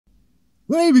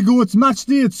Well, here we go, it's match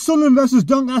day. It's Sunderland versus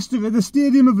Doncaster at the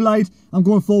Stadium of Light. I'm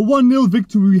going for a 1-0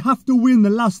 victory. We have to win the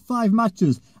last 5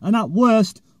 matches. And at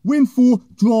worst, win 4,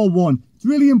 draw 1. It's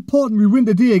really important we win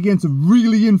today against a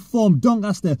really informed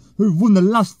Doncaster who've won the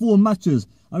last 4 matches.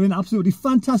 Are in absolutely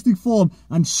fantastic form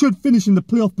and should finish in the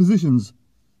playoff positions.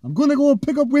 I'm going to go and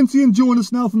pick up Wincy and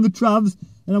Jonas now from the Travs.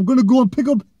 And I'm going to go and pick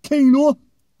up Keno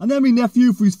and then my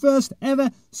nephew for his first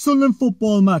ever Sunderland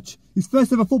football match. His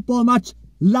first ever football match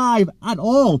live at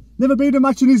all. Never been to a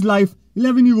match in his life.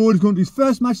 11-year-old is going to his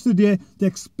first match today to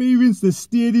experience the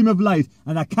Stadium of Light,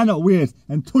 and I cannot wait.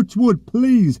 And touch wood,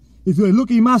 please, he's a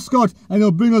lucky Mascot and he'll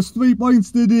bring us 3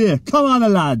 points today. Come on,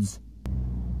 lads.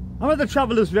 I'm at the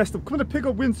Travellers' Rest. I'm coming to pick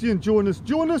up Wincy and Jonas.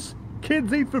 Jonas,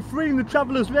 kids eat for free in the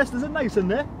Travellers' Rest. Is it nice in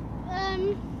there?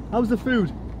 How's the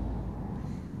food?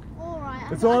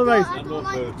 Alright. It's alright. I don't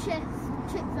like the chips.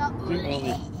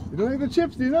 You don't like the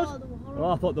chips, do you not? Oh,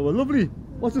 I thought they were lovely.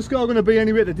 What's the score going to be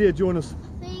anyway today, Jonas?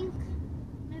 I think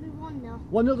maybe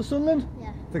 1-0. 1-0 to Sunderland?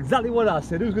 Yeah. That's exactly what I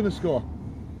said. Who's going to score?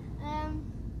 I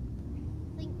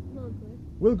think Will Grigg.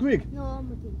 Will Grigg? No,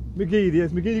 McGee. McGee,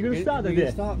 yes. McGee, you're going to start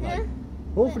today? Yeah.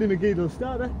 Hopefully McGee will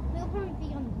start, eh? He'll probably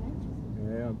be on the bench.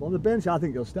 Yeah, on the bench, I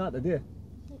think he'll start today.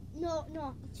 No,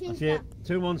 change That's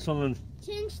that. it. 2-1 Sunderland.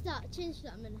 Change that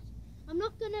a minute. I'm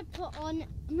not going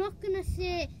to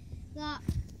say that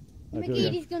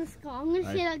McGee's going to score. I'm going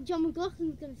to say that John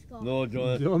McLaughlin's going to score. No,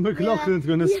 John McLaughlin's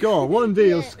going to score. One day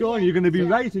he'll score and you're going to be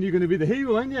right and you're going to be the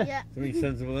hero, aren't you? Yeah. Something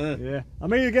sensible, eh? Yeah. I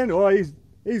mean, again, oh, he's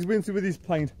Wincy with his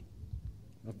pint.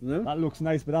 Afternoon. That looks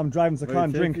nice, but I'm driving so I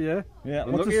can't drink. Yeah. Yeah.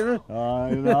 What's the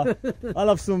I'll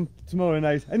have some tomorrow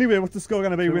night. Anyway, what's the score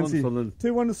going to be, 2-1 Wincy? Sunderland.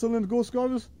 2-1 to Sunderland goal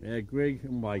scorers? Yeah, Grigg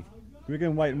and White. Grigg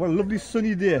and White. What a lovely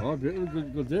sunny day. Oh, good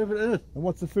day for it, isn't it? And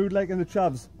what's the food like in the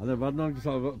Travs? I never had none, just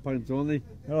I've got pints only.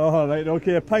 Oh, right,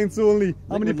 okay, pints only.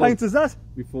 How many pints is that?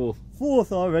 Be 4th.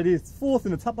 4th already. It's 4th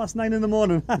and it's 9:30 in the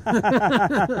morning.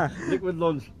 Liquid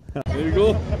lunch. There you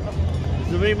go.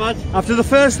 It's the rematch. After the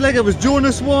first leg it was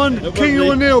Jonas 1,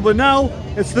 Keno 0, but now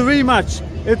it's the rematch.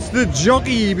 It's the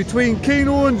jockey between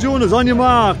Keno and Jonas. On your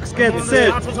marks, get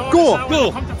set, go!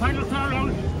 Go! Come to final third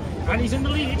round, and he's in the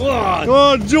lead. Go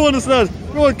on, Jonas, lad.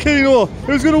 Go on, Keno.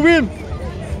 Who's going to win?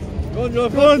 Go on,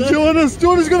 Jonas.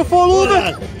 Jonas is going to fall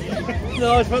over.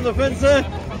 No, it's from the fence there.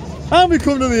 And we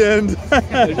come to the end.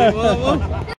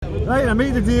 Right, I'm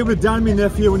here today with Dan, my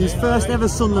nephew, in his first ever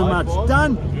Sunderland match.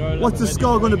 Dan, what's the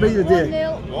score going to be today?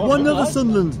 1-0 to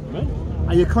Sunderland.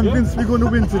 Are you convinced we're going to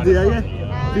win today, are you?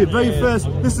 For your very first,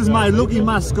 this is my lucky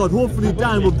Mascot. Hopefully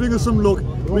Dan will bring us some luck.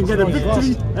 We can get a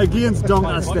victory against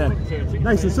Doncaster.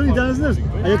 Nice and sunny, Dan, isn't it?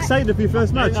 Are you excited for your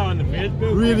first match?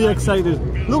 Really excited.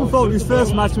 Looking forward to his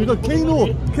first match. We've got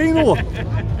Keno.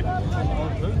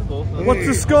 What's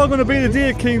the score going to be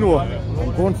today, Keno?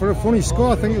 I'm going for a funny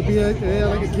score. I think it'll be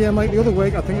like a game like the other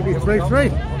week. I think it'll be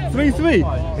 3-3. 3-3?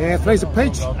 Yeah, plays a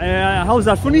pitch. How's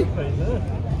that funny?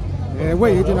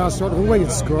 Weighted, you know, sort of a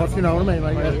weighted score, if you know what I mean.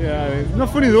 Like, yeah, not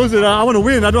funny though, is it? I want to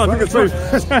win. I think it's right.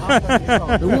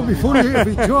 It won't be funny if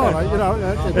we draw, like, you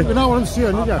know what I'm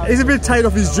saying, don't you? He's a bit tight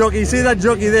off his jockey. See that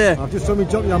jockey there? I've just told me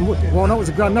jockey, I'm worn out as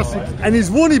a grand nasty. And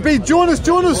he's won. He beat Jonas.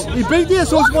 He beat you,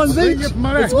 so it's 1s each. It's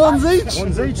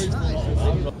 1s each.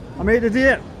 I'm here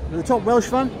today with the top Welsh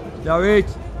fan. Alright.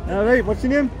 Alright, what's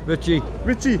your name? Richie.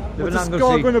 What's the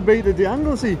score going to be today?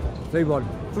 Anglesey? 3-1.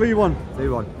 3-1.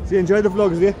 3-1. So you enjoy the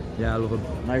vlogs, do you? Yeah, I love them.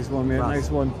 Nice one, mate. Class. Nice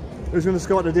one. Who's going to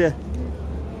score today?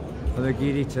 For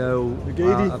McGeady to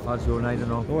McGeady? I've had 9, I don't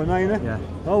know. 9, eh? Yeah.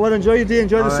 Oh, well, enjoy your day.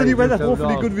 Enjoy the sunny weather.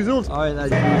 Hopefully good results. Alright,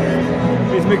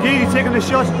 It's McGeady taking the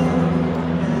shot.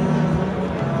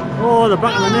 Oh, the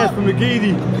back of the net for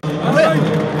McGeady. I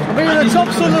mean, the top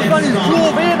Sunderland fan is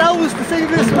drove 8 hours to see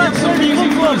this match. Where did you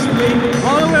come from?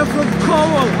 All the way from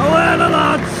Cornwall. Hello,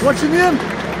 lads. What's your name?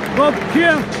 Rob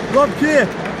K. Rob K.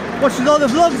 Watches all the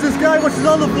vlogs, this guy. Watches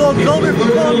all the vlogs. All the way from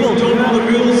Cornwall.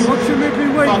 What's your make me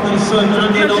wait? Pleasure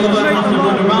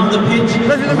to meet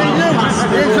you. Are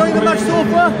you enjoying the match so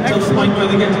far? Excellent.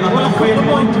 Well, a couple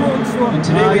more important stuff.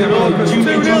 2-0 is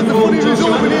the funny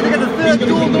result. We need to get the third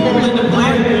goal going.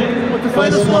 What's the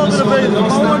final score going to be?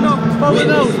 Power now.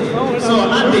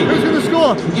 Who's going to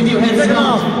score? Second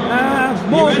half.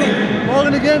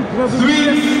 Morgan again.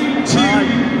 3,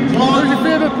 2, 1. Who's your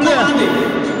favourite player?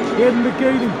 Aidan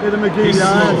McGeady.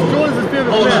 Jonas' his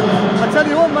favourite player. I tell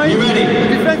you what, mate,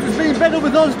 the defence has been better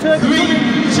with those Turkish. 3, 2,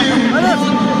 1.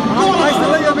 Nice to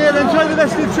let you, mate. Enjoy the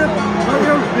rest of your trip.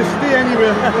 to stay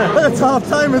anyway. It's half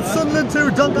time. It's Sunderland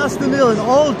 2, Doncaster 0, and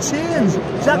all change.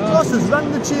 Jack Ross has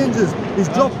rang the changes. He's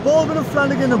dropped Baldwin and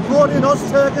Flanagan and brought in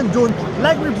Ozturk and Dunn,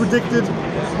 like we predicted.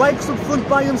 White's up front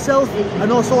by himself,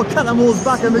 and also Catamol's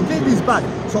back and McGee's back.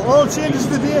 So all changes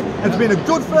today. It's been a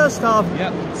good first half.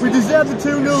 We deserve the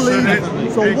 2-0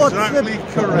 lead. So what's exactly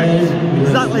correct.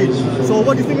 Exactly. So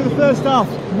what do you think of the first half,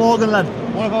 Morgan lad?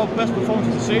 One of our best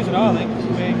performances of the season, I think.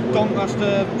 I mean,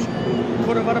 Doncaster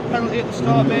could have had a penalty at the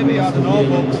start, maybe, I don't know,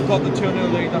 but we've got the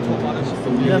 2-0 lead, that's what matters.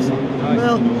 Yes. Right.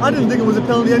 Well, I didn't think it was a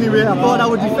penalty anyway. I thought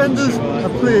our defenders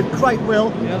have played quite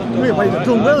well. Yeah, they've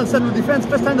done well in central defence.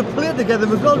 First time they played together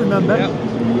as well, remember? Yeah.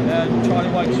 Charlie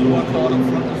White's worked hard up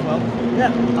front as well.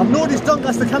 Yeah, I've noticed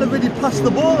Doncaster can't really pass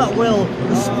the ball that well.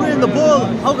 They're spraying the ball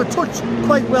out of touch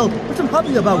quite well, which I'm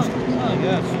happy about.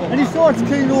 Any thoughts,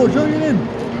 Keno? Joining in?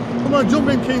 Come on, jump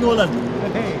in, Keno, lad.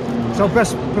 It's our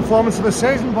best performance of the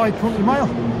season by 20 mile.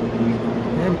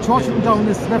 Torching down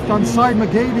this left hand side,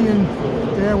 McGeady and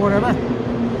whatever.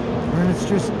 And it's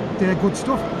just good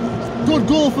stuff. Good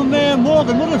goal from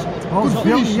Morgan, wasn't it? Oh, good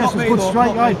finish. Yes, a good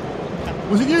strike, aye.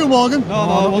 Was it you, Morgan?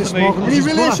 No, it wasn't me. Any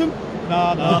relation?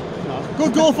 No.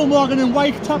 Good goal for Morgan, and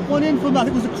White tapped one in from that.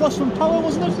 It was a cross from Power,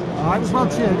 wasn't it? It was well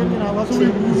taken, you know. So we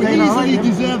easily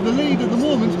deserve the lead at the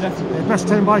moment. Best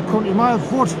team by 20 mile,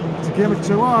 but it's a game of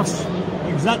 2 halves.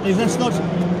 Exactly, let's not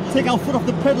take our foot off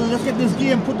the pedal. Let's get this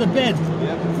game put to bed.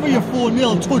 3 or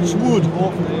 4-0, touch wood.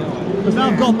 Because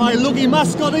I've got my lucky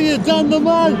mascot here, Dan the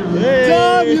man. Hey.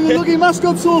 Dan, you the lucky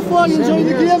mascot so far. You enjoying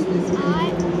the game?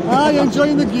 Aye,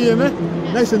 enjoying the game, eh?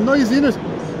 Nice and noisy, innit?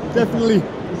 Definitely.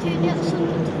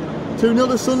 2-0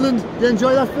 to Sunderland. You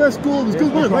enjoy that first goal? It was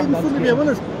good, wasn't it? Right in front of you,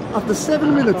 wasn't it? After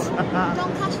 7 minutes.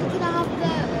 Doncaster could have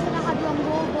had one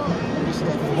goal, but they missed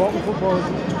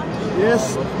it.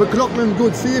 Yes, McLaughlin,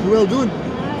 good save, well done.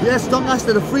 Yes,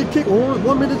 Doncaster had a free kick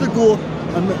 1 minute ago,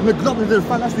 and McLaughlin did a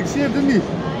fantastic save, didn't he?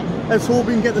 Let's hope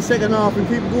we can get the second half and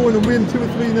keep going and win 2 or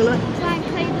 3-0. Try and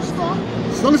claim the score.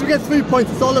 As long as we get 3 points,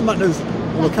 that's all that matters.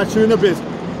 We'll catch you in a bit.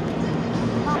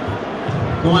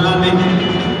 Go on, Andy.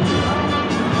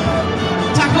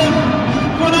 Tackle him.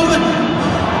 Go on, Owen.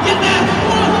 Get there.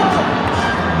 Go on.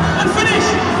 And finish.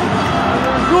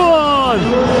 Go on.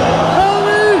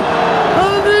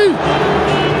 Andy.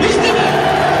 He's done it.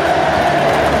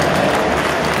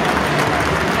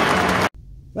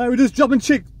 Right, we're just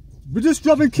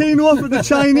dropping Keno off at the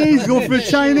Chinese. Going for the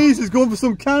Chinese. He's going for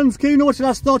some cans. Keno, what's your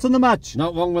last thoughts on the match?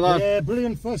 Not wrong with that. Yeah,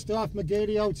 brilliant first half.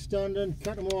 McGeady outstanding.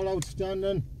 Catamol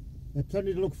outstanding.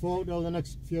 Plenty to look forward to the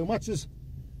next few matches.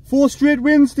 4 straight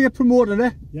wins to get promoted,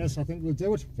 eh? Yes, I think we'll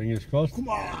do it. Fingers crossed. Come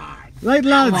on! Right,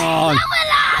 lads.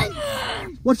 Come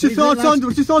on. What's your thoughts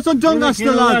on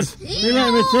Doncaster, lads?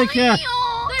 Take care.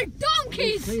 They're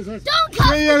donkeys.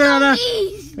 Doncaster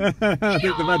donkeys. I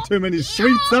think they've had too many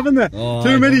sweets, haven't they? Oh,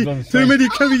 too many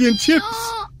curry and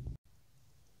chips.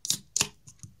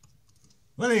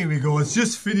 Well, here we go. It's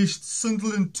just finished.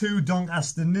 Sunderland 2,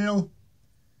 Doncaster 0.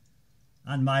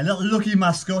 And my little lucky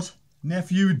mascot,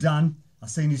 nephew Dan,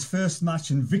 has seen his first match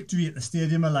in victory at the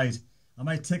Stadium of Light. I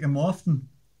might take him more often.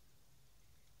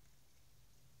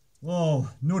 Oh,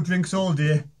 no drinks all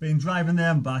day. Been driving there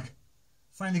and back.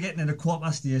 Finally getting in at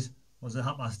 8:15. Was it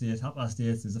 8:30?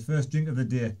 8:30. It's the first drink of the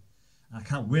day. I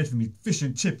can't wait for me fish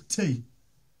and chip tea.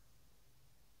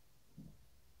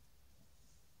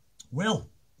 Well,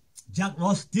 Jack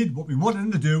Ross did what we wanted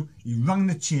him to do. He rang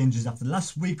the changes after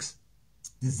last week's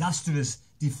disastrous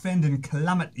defending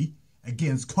calamity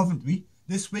against Coventry.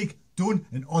 This week, Dunn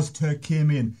and Ozturk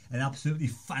came in. An absolutely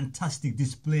fantastic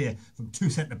display from 2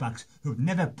 centre-backs who have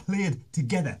never played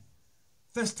together.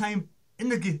 First time in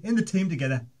the team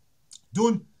together.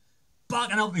 Dunn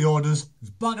barking out the orders. He was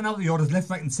barking out the orders left,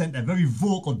 right and centre. Very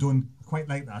vocal Dunn. I quite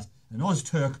like that. And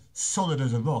Ozturk, solid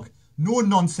as a rock. No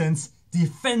nonsense.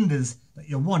 Defenders that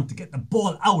you want to get the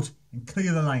ball out and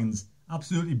clear the lines.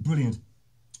 Absolutely brilliant.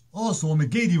 Also,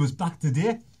 McGeady was back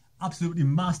today. Absolutely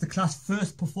masterclass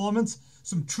first performance.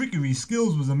 Some trickery,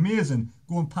 skills was amazing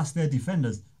going past their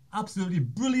defenders. Absolutely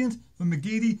brilliant from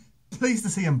McGeady. Pleased to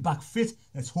see him back fit.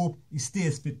 Let's hope he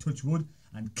stays fit, touch wood.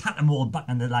 And Catamol back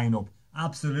in the lineup.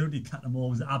 Absolutely, Catamol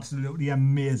was absolutely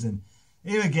amazing.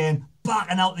 Here again,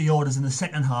 barking out the orders in the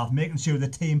second half, making sure the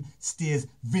team stays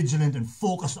vigilant and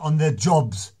focused on their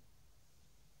jobs.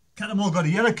 Catamol got a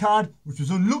yellow card, which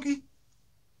was unlucky,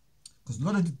 because a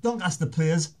lot of Doncaster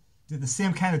players did the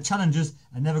same kind of challenges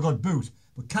and never got boot.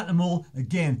 But Catamol,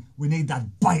 again, we need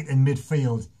that bite in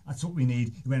midfield. That's what we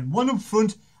need. He went one up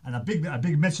front, and a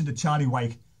big mention to Charlie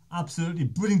White. Absolutely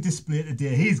brilliant display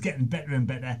today. He's getting better and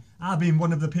better. I've been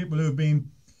one of the people who have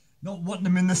been not wanting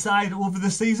him in the side over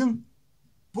the season.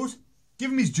 But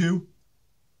give him his due.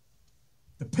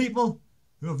 The people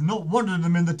who have not wanted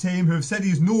him in the team, who have said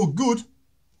he's no good,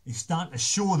 he's starting to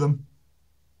show them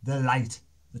the light.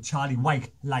 The Charlie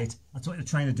Wyke light. That's what they're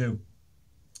trying to do.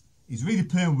 He's really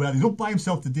playing well. He's up by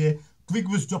himself today. Grigg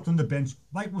was dropped on the bench.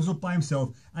 Wyke was up by himself.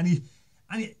 And he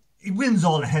wins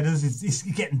all the headers. He's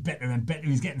getting better and better.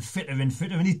 He's getting fitter and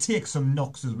fitter. And he takes some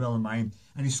knocks as well in mine.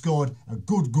 And he scored a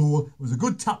good goal. It was a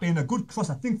good tap in, a good cross,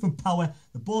 I think, from Power.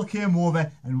 The ball came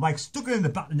over and Wyke stuck it in the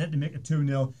back of the net to make it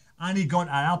 2-0. And he got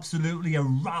an absolutely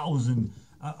rousing,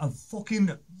 a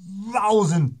fucking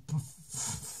rousing...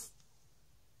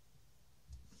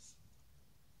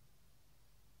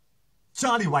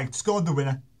 Charlie Wyke scored the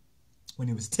winner when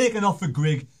he was taken off for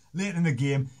Grigg late in the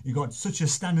game. He got such a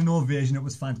standing ovation, it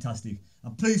was fantastic.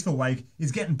 I'm pleased for Wyke.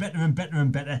 He's getting better and better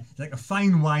and better. He's like a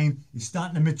fine wine. He's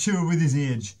starting to mature with his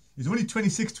age. He's only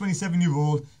 26,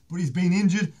 27-year-old, but he's been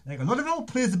injured. Like a lot of our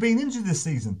players have been injured this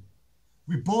season.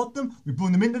 We bought them, we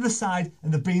brought them into the side,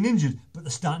 and they've been injured, but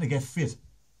they're starting to get fit.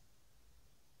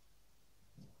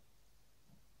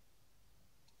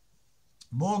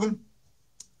 Morgan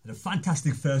had a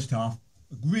fantastic first half.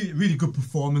 A really good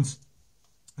performance,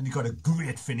 and he got a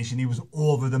great finish, and he was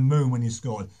over the moon when he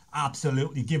scored.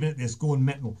 Absolutely giving it this, going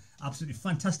mental. Absolutely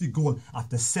fantastic goal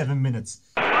after 7 minutes.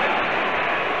 Oh,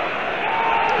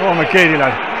 McGeady,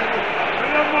 lad.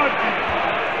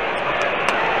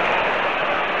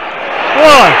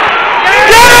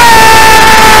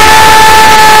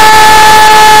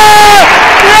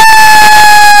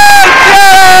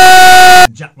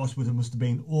 Jack Ross must have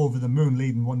been over the moon,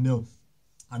 leading 1-0.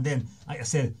 And then, like I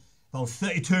said, about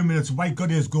 32 minutes, Wyke got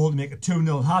his goal to make it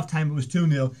 2-0. Half-time it was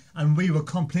 2-0, and we were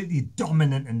completely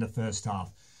dominant in the first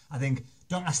half. I think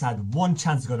Doncaster had one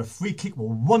chance, got a free kick with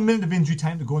 1 minute of injury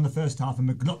time to go in the first half, and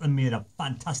McLaughlin made a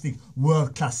fantastic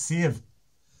world-class save.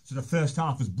 So the first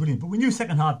half was brilliant. But we knew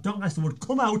second half, Doncaster would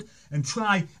come out and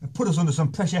try and put us under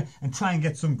some pressure and try and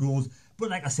get some goals. But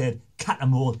like I said,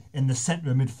 Catamore in the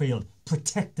centre of midfield,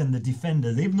 protecting the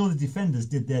defenders, even though the defenders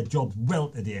did their job well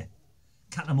today.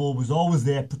 Catamore was always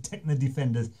there, protecting the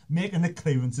defenders, making the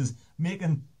clearances,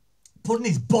 putting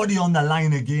his body on the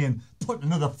line again, putting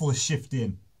another full shift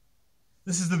in.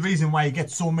 This is the reason why he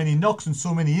gets so many knocks and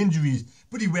so many injuries,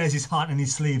 but he wears his heart in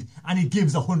his sleeve and he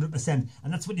gives 100%,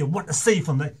 and that's what you want to see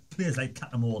from the players like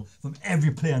Catamore, from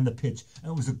every player on the pitch.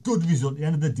 And it was a good result at the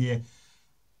end of the day.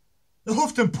 They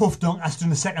huffed and puffed Doncaster in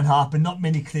the second half, but not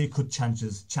many clear-cut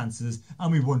chances,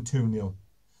 and we won 2-0.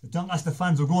 The Doncaster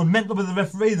fans were going mental with the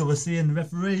referee. They were saying the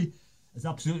referee is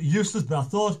absolutely useless, but I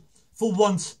thought, for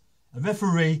once, a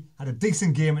referee had a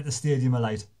decent game at the Stadium of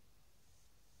Light.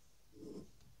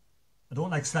 I don't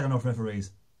like slagging off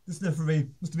referees. This referee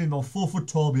must have been about 4 foot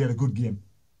tall, but he had a good game.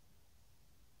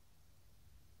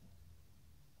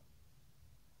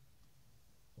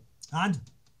 And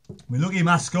my lucky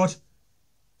Mascot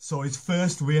saw his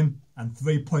first win and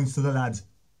 3 points to the lads.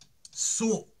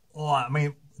 So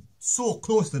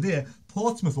close today.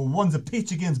 Portsmouth were ones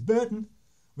apiece against Burton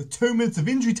with 2 minutes of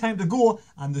injury time to go,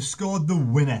 and they scored the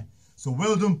winner. So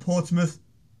well done, Portsmouth.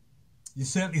 You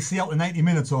certainly see out the 90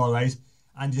 minutes all right,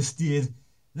 and you stayed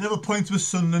level points with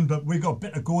Sunderland, but we got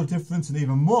better goal difference and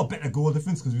even more better goal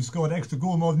difference because we scored an extra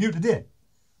goal more than you today.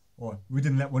 Or we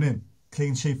didn't let one in.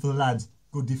 Clean sheet for the lads.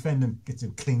 Good defending. Gets a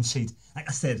clean sheet. Like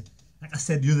I said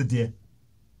the other day,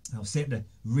 I was saying to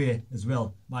Ray as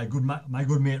well, my good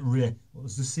mate Ray, what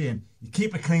was the saying? You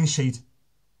keep a clean sheet,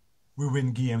 we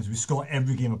win games. We score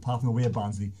every game apart from away at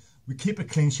Barnsley. We keep a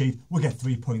clean sheet, we'll get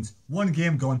 3 points. 1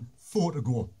 game gone, 4 to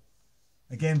go.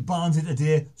 Again, Barnsley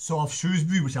today saw off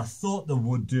Shrewsbury, which I thought they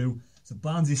would do. So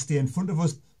Barnsley stay in front of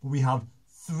us, but we have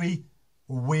 3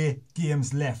 away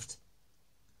games left.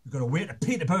 We've got to wait to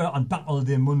Peterborough on Bank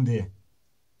Holiday Monday.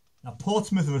 Now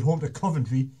Portsmouth are at home to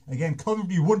Coventry. Again,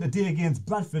 Coventry won today against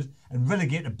Bradford and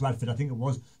relegated Bradford, I think it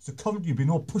was. So Coventry will be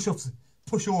no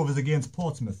pushovers against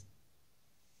Portsmouth.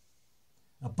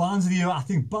 Now Barnsley, I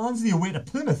think Barnsley away to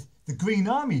Plymouth, the Green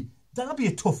Army. That'll be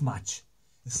a tough match.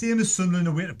 The same as Sunderland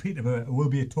away to Peterborough, it will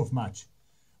be a tough match.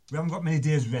 We haven't got many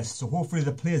days rest, so hopefully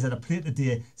the players that are playing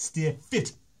today stay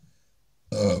fit.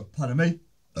 Pardon me.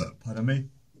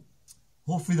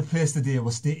 Hopefully the players today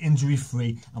will stay injury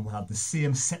free and will have the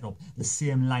same setup, the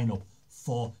same lineup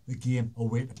for the game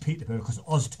away to Peterborough, because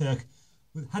Ozturk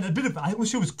had a bit of, I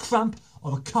wish it was cramp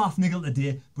or a calf niggle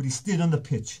today, but he stayed on the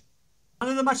pitch.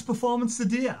 And in the match performance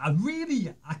today,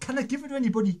 I cannot give it to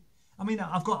anybody. I mean,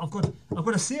 I've got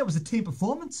to say it was a team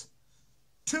performance.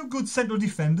 2 good central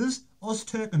defenders,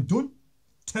 Ozturk and Dunn.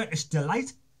 Turkish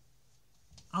delight.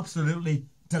 Absolutely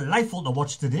delightful to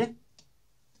watch today.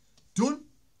 Dunn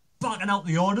barking out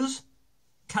the orders.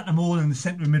 Catamore in the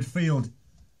centre of midfield.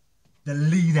 The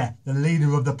leader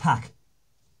of the pack.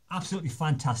 Absolutely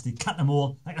fantastic.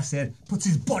 Catamore, like I said, puts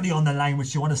his body on the line,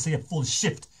 which you want to see a full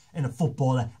shift in a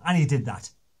footballer, and he did that.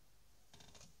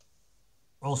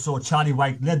 Also, Charlie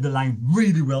White led the line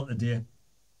really well today.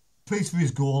 Pleased for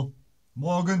his goal.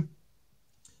 Morgan,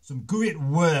 some great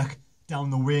work down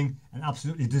the wing, and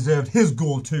absolutely deserved his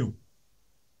goal too.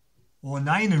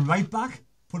 09 and right back,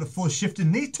 put a full shift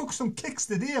in. He took some kicks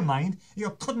today, mind. He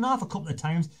got cut in half a couple of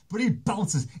times, but he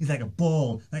bounces. He's like a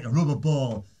ball, like a rubber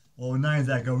ball. 09's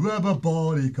like a rubber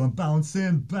ball. He comes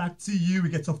bouncing back to you. He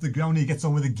gets off the ground. He gets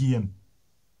on with the game.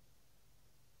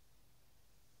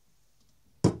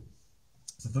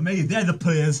 So for me, they're the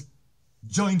players.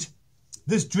 Joint.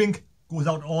 This drink goes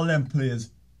out to all them players.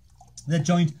 They're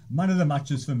joint man of the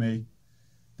matches for me.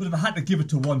 But if I had to give it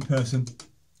to one person,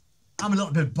 I'm a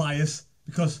little bit biased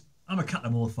because I'm a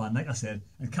Catamore fan, like I said,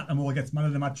 and Catamore gets man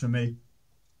of the match for me,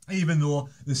 even though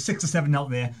there's 6 or 7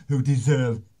 out there who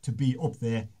deserve to be up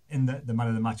there in the man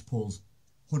of the match polls,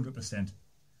 100%.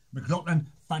 McLaughlin,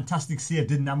 fantastic save,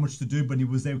 didn't have much to do, but he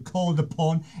was there called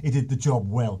upon. He did the job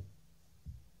well.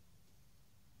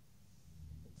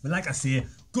 But like I say,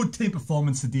 good team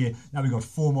performance today. Now we've got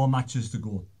 4 more matches to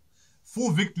go.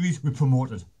 4 victories, we're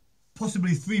promoted.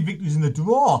 Possibly 3 victories in the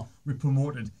draw, we're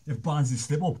promoted if Barnsley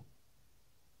slip up.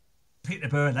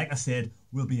 Peterborough, like I said,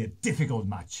 will be a difficult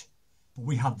match. But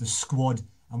we have the squad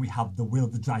and we have the will,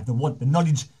 the drive, the want, the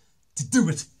knowledge to do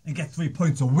it and get 3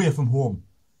 points away from home.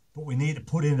 But we need to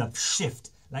put in a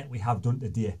shift like we have done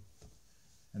today.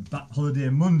 And Bank Holiday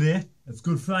on Monday, it's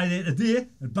Good Friday today,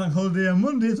 and Bank Holiday on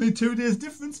Monday, it's only 2 days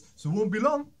difference, so it won't be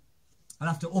long. I'll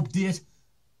have to update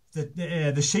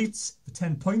the sheets for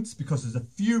 10 points because there's a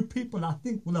few people I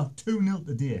think will have 2-0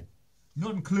 today.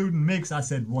 Not including Mix, I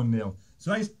said 1-0.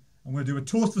 So right, I'm going to do a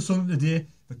toast for Sunderland today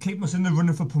for keeping us in the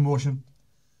running for promotion.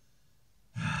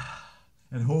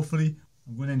 And hopefully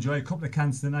I'm going to enjoy a couple of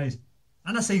cans tonight.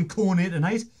 And I've seen Koné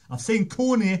tonight. I've seen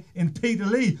Koné in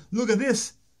Peterlee. Look at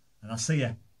this. And I'll see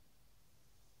you.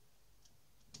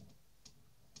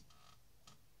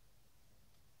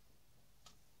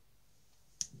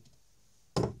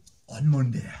 On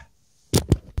Monday.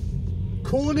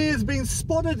 Koné has been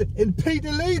spotted in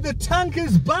Peterlee. The tank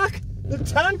is back. The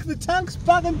tank's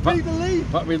back in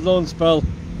Peterlee. Back with loan spell.